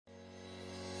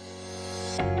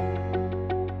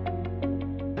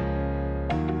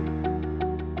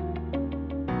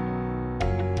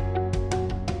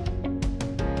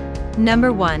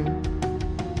Number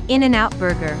 1. In-N-Out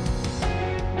Burger.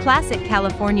 Classic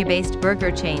California-based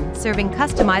burger chain serving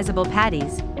customizable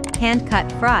patties,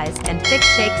 hand-cut fries and thick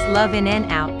shakes. Love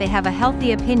In-N-Out. They have a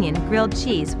healthy opinion grilled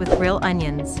cheese with grill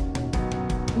onions.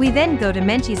 We then go to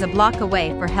Menchie's a block away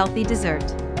for healthy dessert.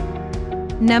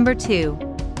 Number 2.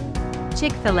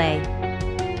 Chick-fil-A.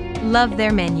 Love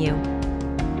their menu.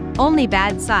 Only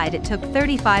bad side, it took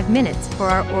 35 minutes for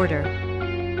our order.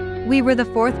 We were the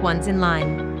 4th ones in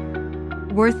line.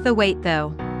 Worth the wait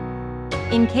though.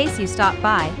 In case you stop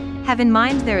by, have in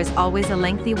mind there is always a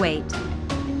lengthy wait.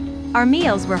 Our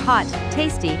meals were hot,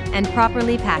 tasty, and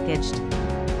properly packaged.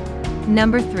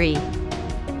 Number 3.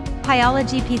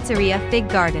 Pyology Pizzeria Fig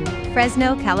Garden,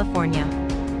 Fresno, California.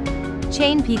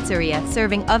 Chain pizzeria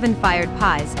serving oven-fired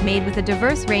pies made with a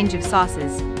diverse range of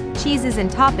sauces, cheeses and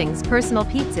toppings. Personal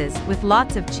pizzas with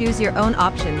lots of choose-your-own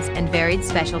options and varied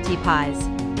specialty pies.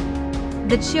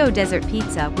 The Chio Desert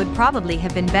Pizza would probably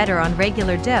have been better on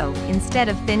regular dough instead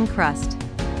of thin crust.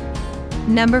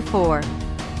 Number 4.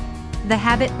 The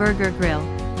Habit Burger Grill.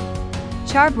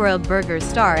 Charbroiled burgers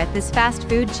star at this fast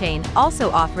food chain, also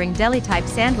offering deli-type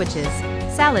sandwiches,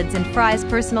 salads and fries.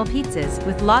 Personal pizzas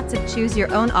with lots of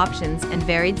choose-your-own options and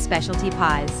varied specialty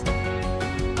pies.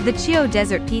 The Chio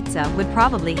Desert Pizza would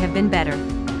probably have been better.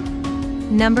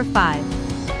 Number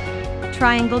 5.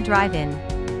 Triangle Drive-In.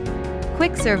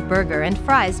 Quick-serve burger and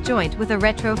fries joint with a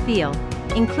retro feel,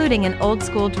 including an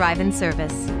old-school drive-in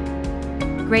service.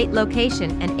 Great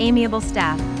location and amiable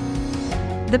staff.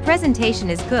 The presentation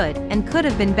is good and could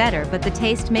have been better, but the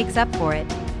taste makes up for it.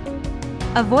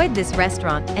 Avoid this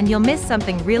restaurant and you'll miss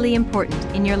something really important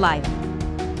in your life.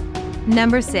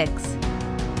 Number 6.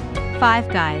 Five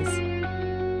Guys.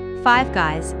 Five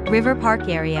Guys, River Park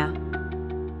area.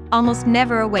 Almost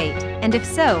never a wait, and if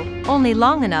so, only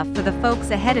long enough for the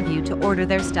folks ahead of you to order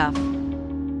their stuff.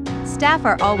 Staff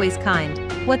are always kind,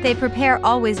 what they prepare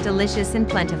always delicious and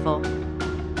plentiful.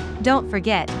 Don't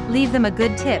forget, leave them a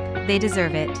good tip, they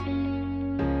deserve it.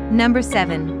 Number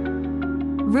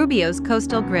 7. Rubio's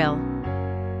Coastal Grill.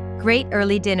 Great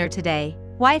early dinner today.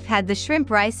 Wife had the shrimp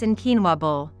rice and quinoa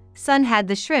bowl, son had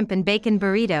the shrimp and bacon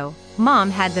burrito, mom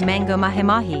had the mango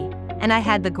mahi-mahi, and I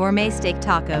had the gourmet steak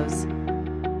tacos.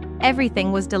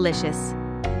 Everything was delicious.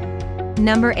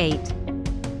 Number 8.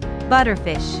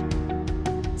 Butterfish.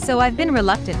 So I've been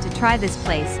reluctant to try this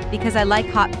place because I like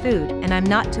hot food and I'm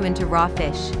not too into raw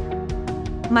fish.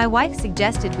 My wife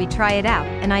suggested we try it out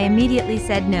and I immediately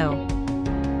said no.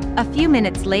 A few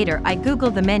minutes later I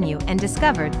googled the menu and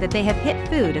discovered that they have hit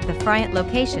food at the Friant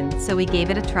location, so we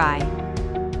gave it a try.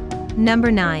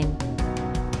 Number 9.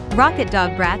 Rocket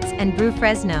Dog Brats and Brew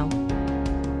Fresno.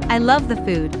 I love the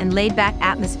food and laid-back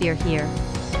atmosphere here.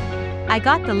 I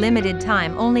got the limited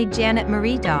time only Janet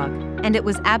Marie dog, and it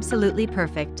was absolutely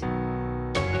perfect.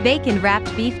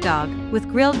 Bacon-wrapped beef dog, with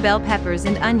grilled bell peppers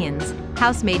and onions,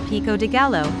 house-made pico de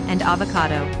gallo, and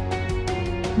avocado.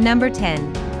 Number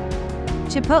 10.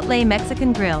 Chipotle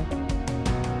Mexican Grill.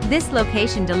 This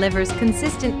location delivers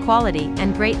consistent quality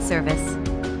and great service.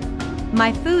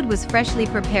 My food was freshly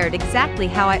prepared exactly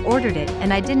how I ordered it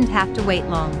and I didn't have to wait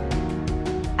long.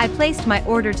 I placed my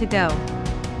order to go.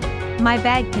 My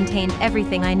bag contained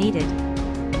everything I needed.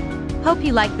 Hope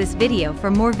you liked this video.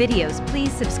 For more videos,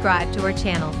 please subscribe to our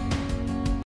channel.